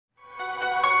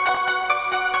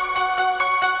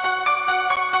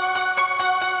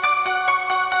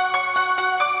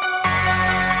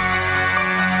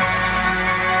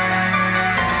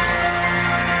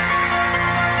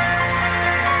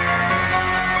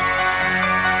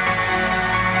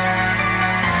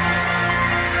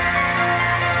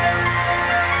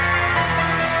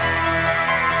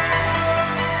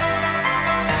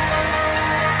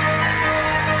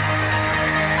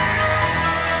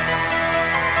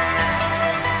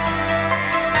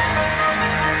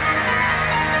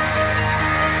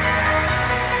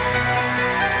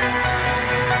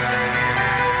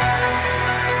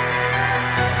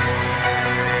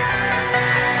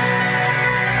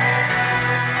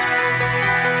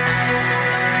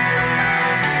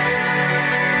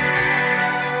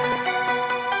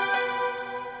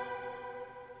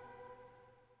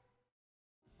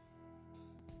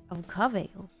Cave.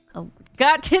 Oh,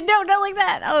 God. No, not like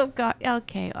that. Oh, God.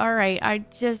 Okay. All right. I'm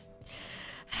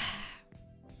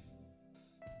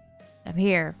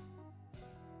here.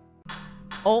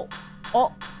 Oh.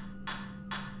 Oh.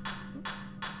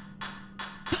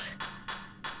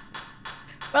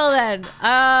 Well then,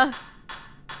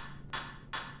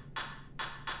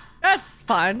 that's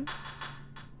fun.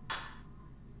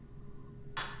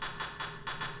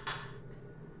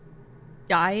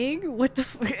 Dying? What the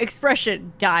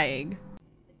expression? Dying.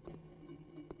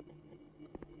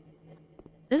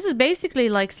 This is basically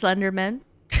like Slenderman.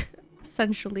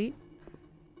 Essentially.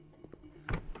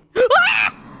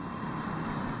 Ah!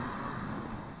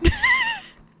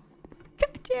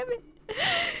 God damn it.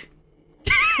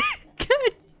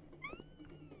 God.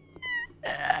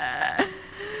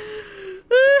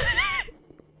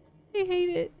 I hate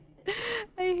it.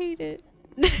 I hate it.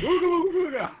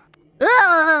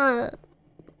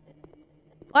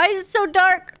 Why is it so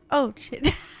dark? Oh shit.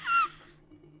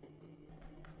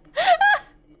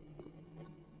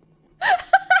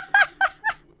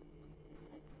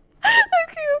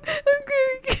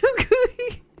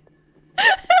 Okay.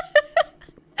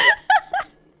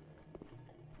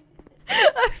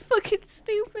 I'm fucking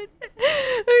stupid.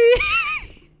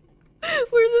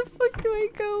 Where the fuck do I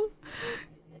go?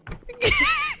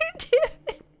 Damn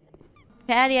it.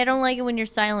 Patty, I don't like it when you're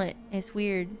silent. It's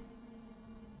weird.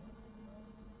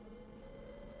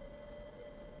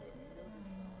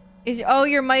 Oh,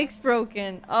 your mic's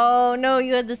broken. Oh no,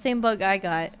 you had the same bug I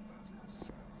got.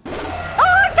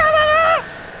 Oh, damn it!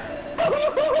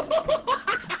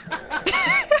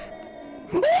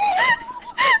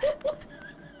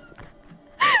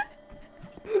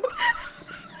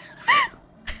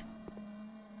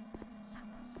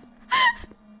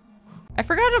 I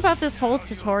forgot about this whole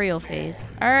tutorial phase.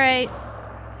 Alright.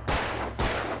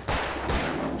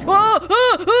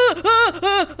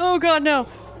 Oh god, no.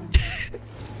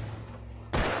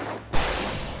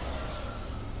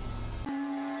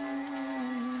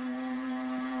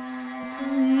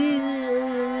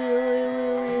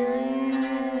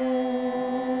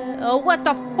 Oh, what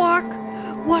the fuck?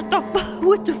 What the fuck?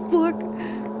 What the fuck?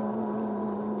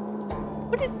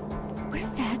 What is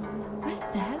that? What is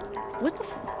that?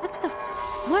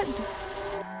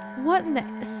 What in the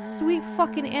sweet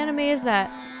fucking anime is that?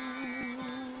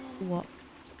 What?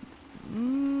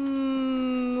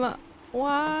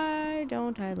 Why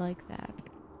don't I like that?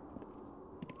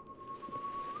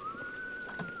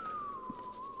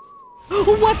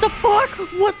 What the fuck?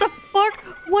 What the fuck?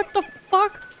 What the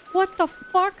fuck? What the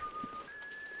fuck?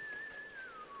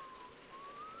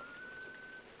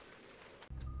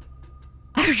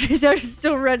 I'm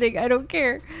still running. I don't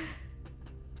care.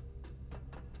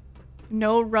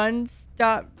 No, run,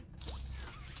 stop.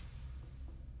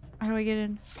 How do I get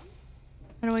in?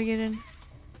 How do I get in?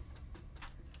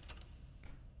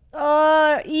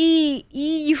 E,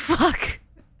 you fuck.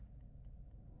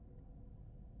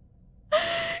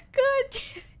 God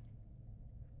damn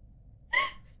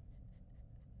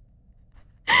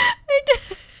it.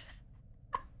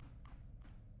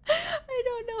 I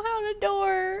don't know how to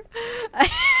door.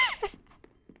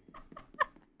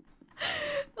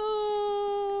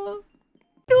 Oh.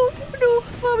 No,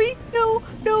 mommy,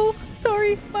 no,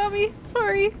 sorry, mommy,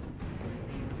 sorry.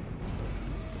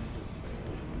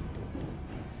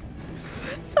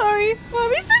 Sorry,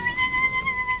 mommy.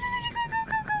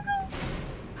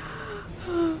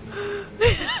 Go.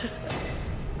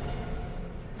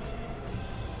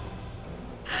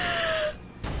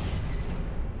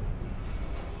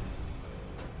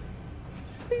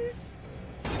 Please.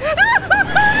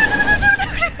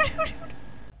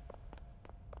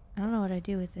 I don't know what I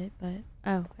do with it, but...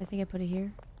 Oh, I think I put it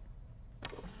here.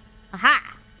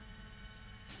 Aha!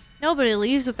 Nobody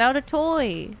leaves without a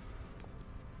toy.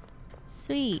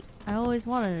 Sweet. I always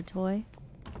wanted a toy.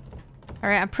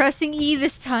 Alright, I'm pressing E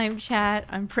this time, chat.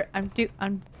 I'm oh,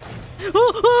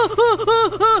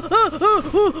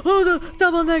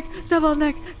 double neck.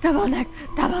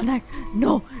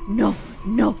 No.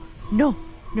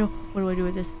 What do I do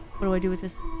with this? What do I do with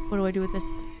this? What do I do with this?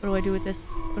 What do I do with this?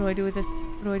 What do I do with this?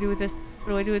 What do I do with this? What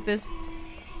do I do with this?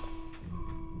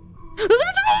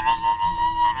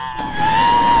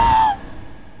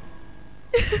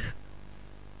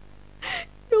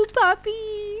 No,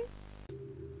 Poppy.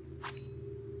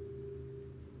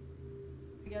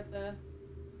 We got the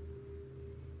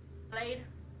blade.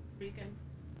 You can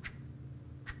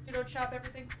chop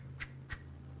everything.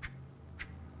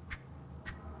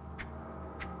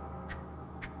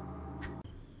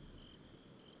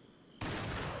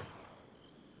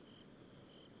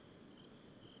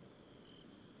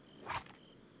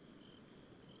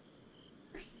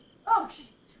 Oh,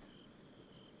 jeez.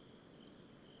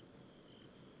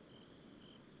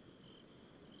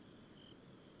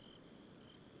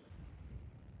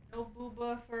 No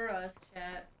booba for us,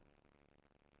 chat.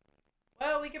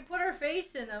 Well, we can put our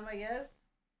face in them, I guess.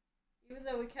 Even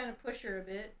though we kind of push her a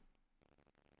bit.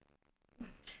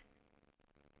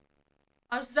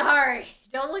 I'm sorry.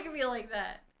 Don't look at me like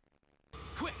that.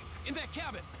 Quick, in that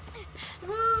cabin.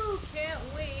 Woo, can't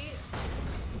wait.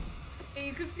 Hey,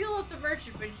 you can feel up the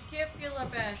merchant, but you can't feel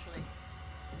up Ashley. You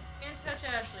can't touch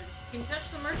Ashley, but you can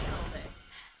touch the merchant all day.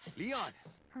 Leon.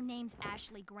 Her name's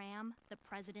Ashley Graham, the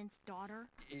president's daughter.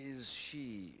 Is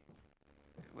she...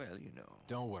 Well, you know.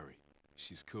 Don't worry.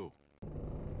 She's cool.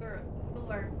 You're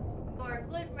a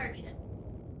good merchant.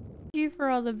 Thank you for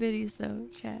all the biddies, though,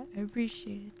 chat. I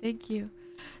appreciate it. Thank you.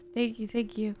 Thank you,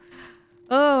 thank you.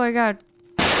 Oh my god.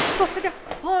 Oh my god.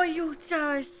 Oh, you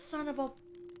son of a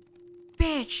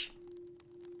bitch.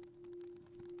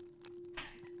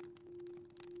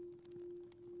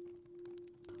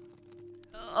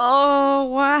 Oh,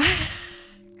 wow.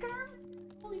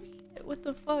 Holy shit, what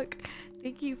the fuck?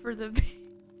 Thank you for the...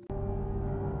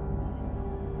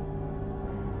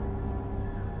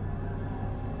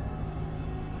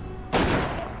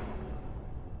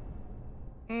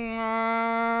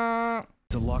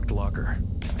 It's a locked locker.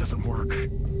 This doesn't work.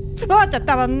 Oh, the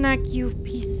tabernacle, you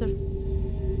piece of...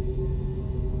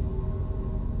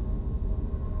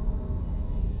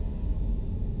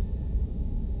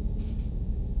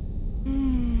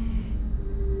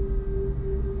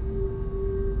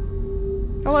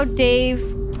 Hello, Dave.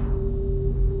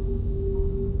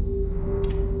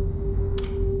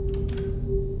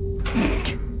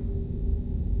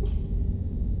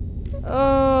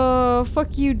 Oh,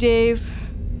 fuck you, Dave.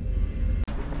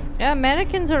 Yeah,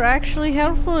 mannequins are actually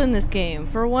helpful in this game.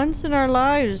 For once in our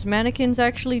lives, mannequins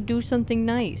actually do something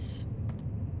nice.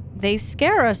 They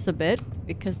scare us a bit,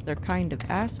 because they're kind of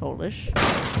asshole-ish.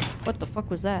 What the fuck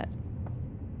was that?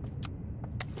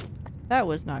 That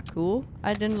was not cool.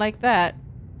 I didn't like that.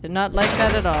 Did not like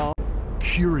that at all.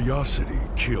 Curiosity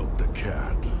killed the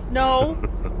cat. No.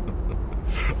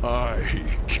 I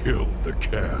killed the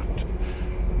cat.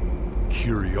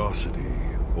 Curiosity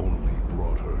only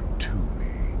brought her to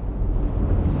me.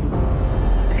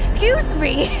 Excuse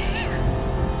me.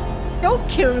 Don't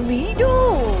kill me,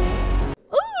 no.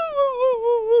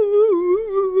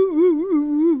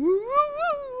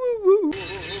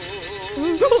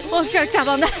 Oh, shut up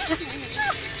on that.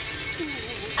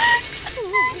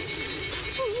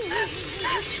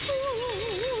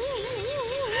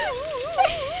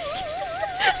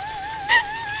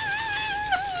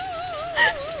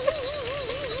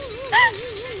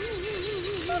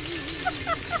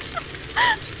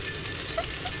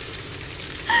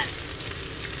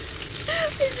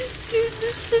 I just scared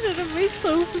the shit out of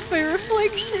myself with my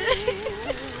reflection.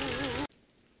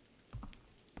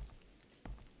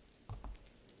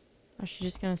 Oh, she's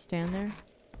just gonna stand there?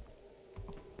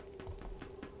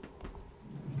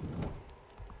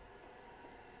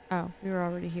 Oh, we were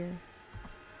already here.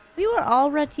 We were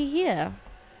already here.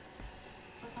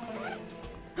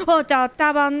 Oh, the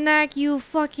tabernacle, you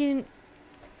fucking...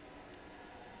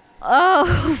 Oh!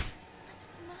 What's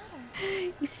the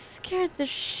matter? You scared the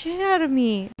shit out of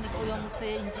me.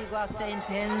 고용수의 인지과학자인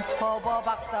댄 스퍼버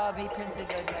박사와 미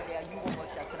펜실베니아대학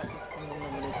유고모시아 트라피스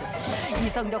공동연구원에서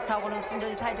이성적 사고는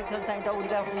순전히 사회적 현상이다.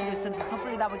 우리가 혹시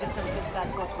섣불리 남에게서 우리가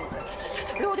안 걷고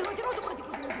What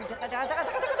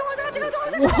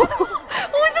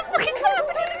the fuck is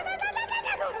happening?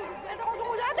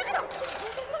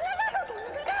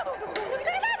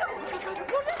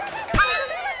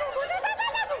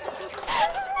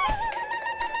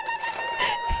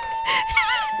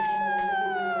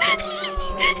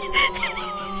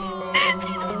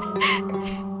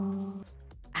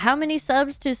 How many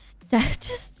subs to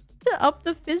up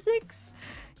the physics?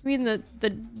 I mean the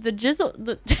jizzle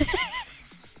the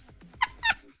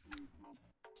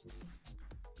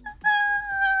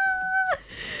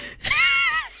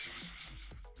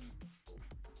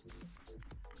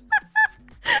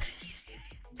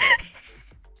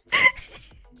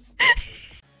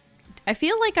I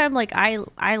feel like I'm like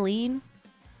Eileen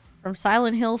from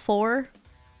Silent Hill 4,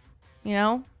 you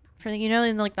know,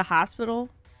 in like the hospital.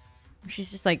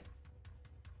 She's just like,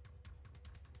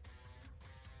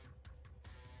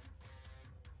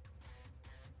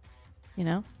 you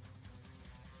know,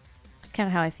 that's kind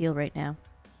of how I feel right now.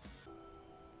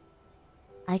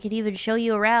 I could even show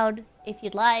you around if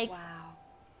you'd like. Wow,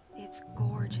 it's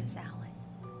gorgeous, Alan.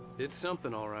 It's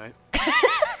something, all right.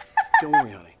 Don't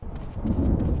worry, honey.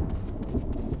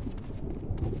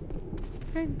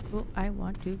 Well, I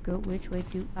want to go. Which way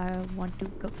do I want to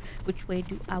go? Which way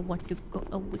do I want to go?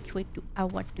 Oh, which way do I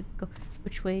want to go?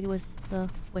 Which way was the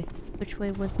way? Which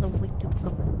way was the way to go?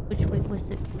 Which way was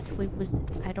it? Which way was it?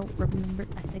 I don't remember.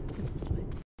 I think it's this way.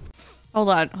 Hold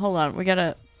on. We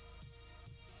gotta.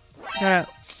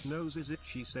 Knows is it?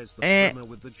 She says the swimmer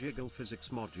with the jiggle physics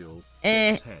module.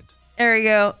 Head. There we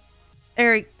go.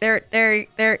 There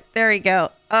we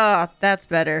go. Oh, that's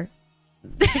better.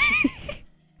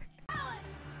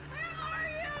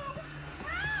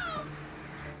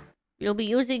 You'll be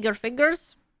using your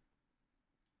fingers?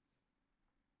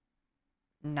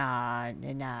 Nah,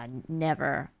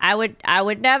 never. I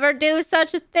would never do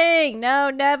such a thing. No,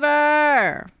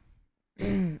 never.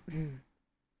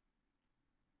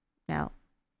 No.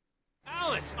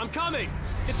 Alice, I'm coming.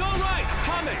 It's all right. I'm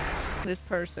coming. This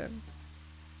person.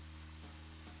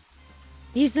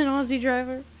 He's an Aussie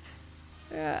driver.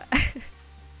 Yeah.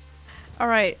 All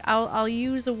right, I'll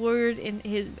use a word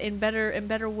in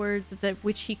better words that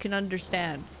which he can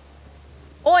understand.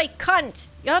 Oi, cunt!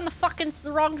 You're on the fucking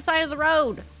wrong side of the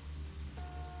road.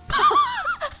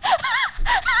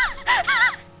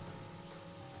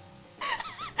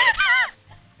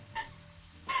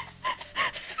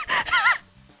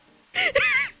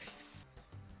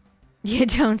 You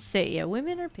don't say. Yeah,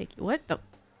 women are picky. What the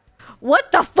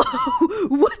fuck?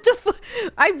 What the fuck?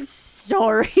 I'm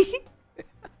sorry.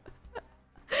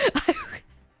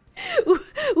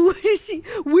 What is he?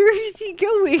 Where is he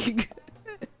going?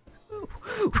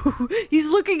 He's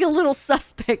looking a little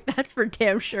suspect, that's for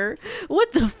damn sure.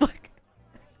 What the fuck?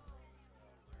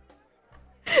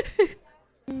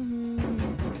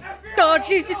 Oh,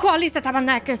 Jesus, quali sta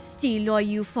tabarnak stilo,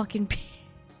 you fucking p.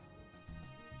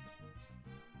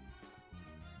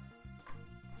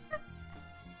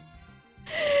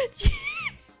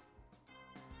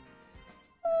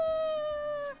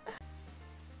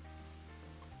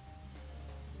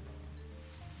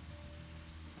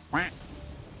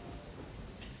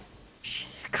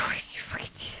 Jesus Christ, you fucking.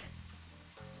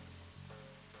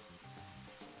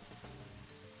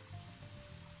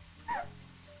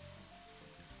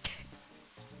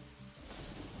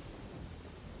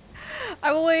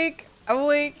 I'm awake. I'm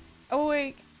awake. I'm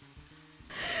awake.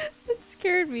 It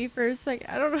scared me for a second.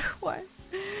 I don't know why.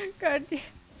 God damn.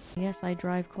 Yes, I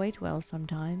drive quite well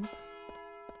sometimes.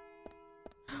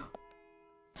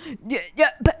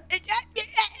 Yeah, but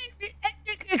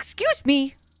excuse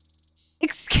me.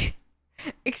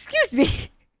 Excuse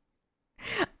me.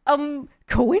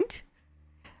 Coint?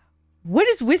 What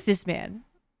is with this man?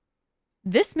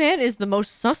 This man is the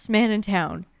most sus man in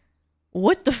town.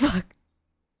 What the fuck?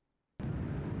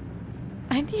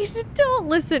 I need it. Don't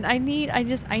listen. I need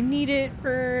it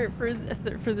for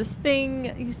this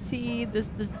thing. You see, there's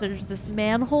this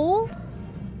manhole,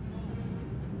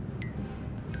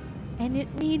 and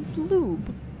it needs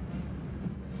lube.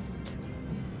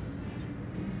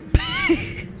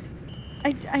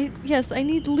 Yes, I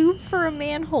need lube for a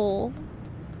manhole.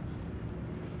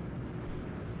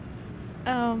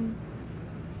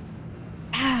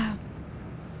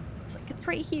 It's like it's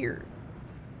right here.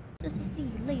 Just to see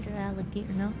you later,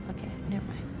 alligator. No? Okay, never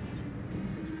mind.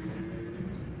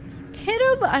 Hit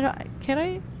him! I don't. Can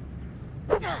I?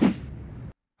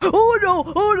 Oh no!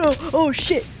 Oh no! Oh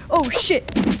shit! Oh shit!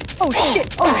 Oh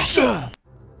shit! Oh shit!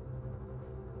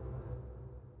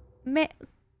 Man.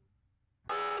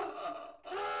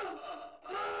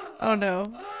 Oh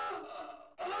no.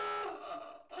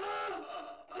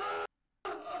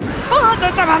 Oh,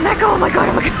 don't jump on that! Oh my god!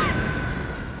 Oh my god!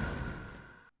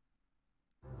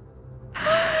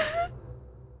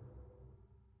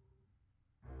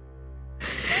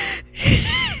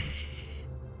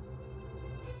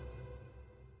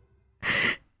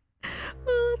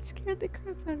 Oh, it scared the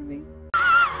crap out of me.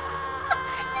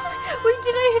 Wait,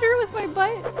 did I hit her with my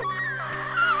butt?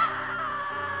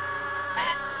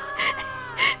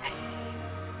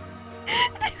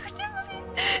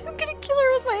 I'm gonna kill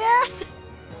her with my ass.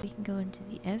 We can go into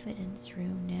the evidence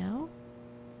room now.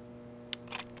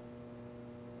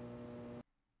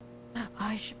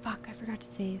 Oh, fuck, I forgot to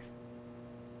save.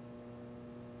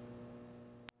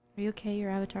 Are you okay? Your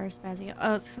avatar is spazzing out.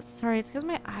 Oh, sorry, it's because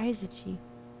my eye's itchy.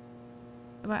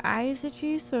 My eye is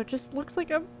itchy, so it just looks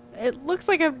like I'm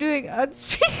doing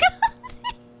unspeakable.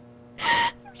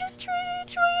 I'm just trying to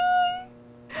itch my eye.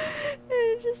 And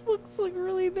it just looks like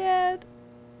really bad.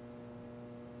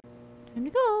 Time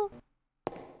to go.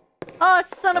 Oh,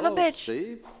 son of a bitch.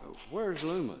 Steve, where's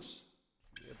Loomis?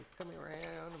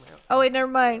 Oh wait, never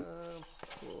mind.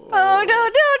 Oh no.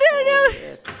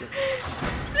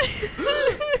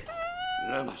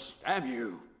 Loomis, damn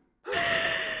you.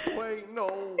 Wait,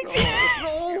 no.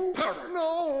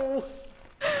 No.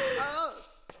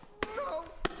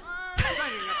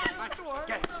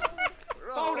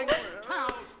 Folding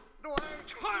towels.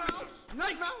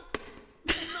 Snake.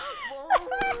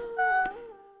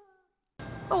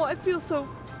 Oh, I feel so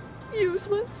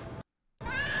useless.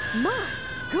 My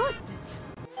goodness.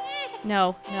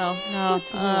 No, no, no.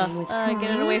 What's wrong with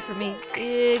Get it away from me.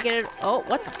 Get it. Oh,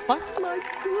 what the fuck? My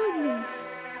goodness.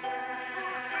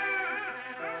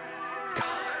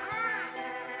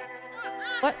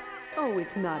 What? Oh,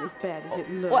 it's not as bad as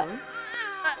it looks. What?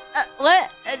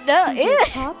 What? No,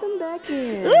 Just pop them back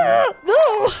in. No!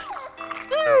 No!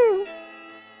 No!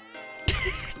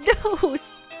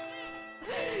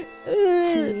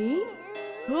 See?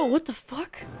 Oh, what the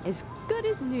fuck? As good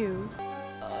as new.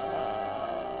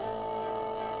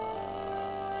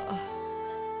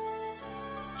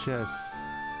 Chess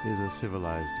is a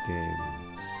civilized game.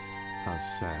 How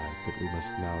sad that we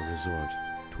must now resort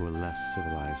to a less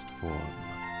civilized form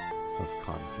of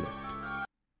conflict.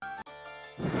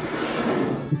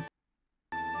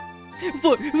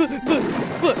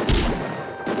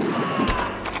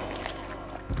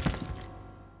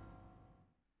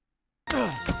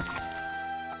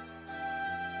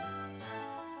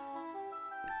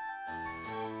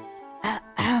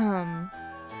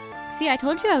 See, I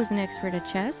told you I was an expert at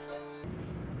chess.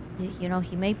 You know,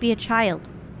 he may be a child.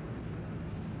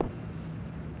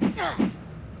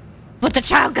 But the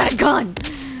child got a gun!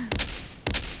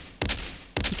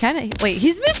 He kinda... Wait,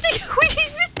 he's missing! Wait,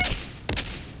 he's missing!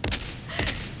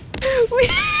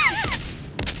 Wait...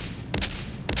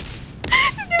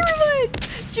 Never mind!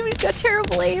 Jimmy's got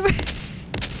terrible aim.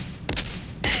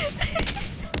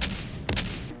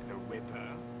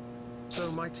 So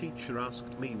my teacher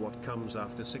asked me what comes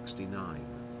after 69.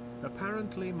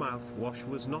 Apparently mouthwash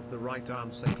was not the right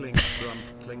answer. Clink, grump,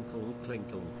 clinkle,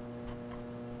 clinkle.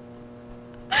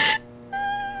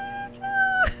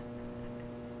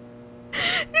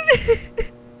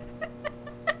 No.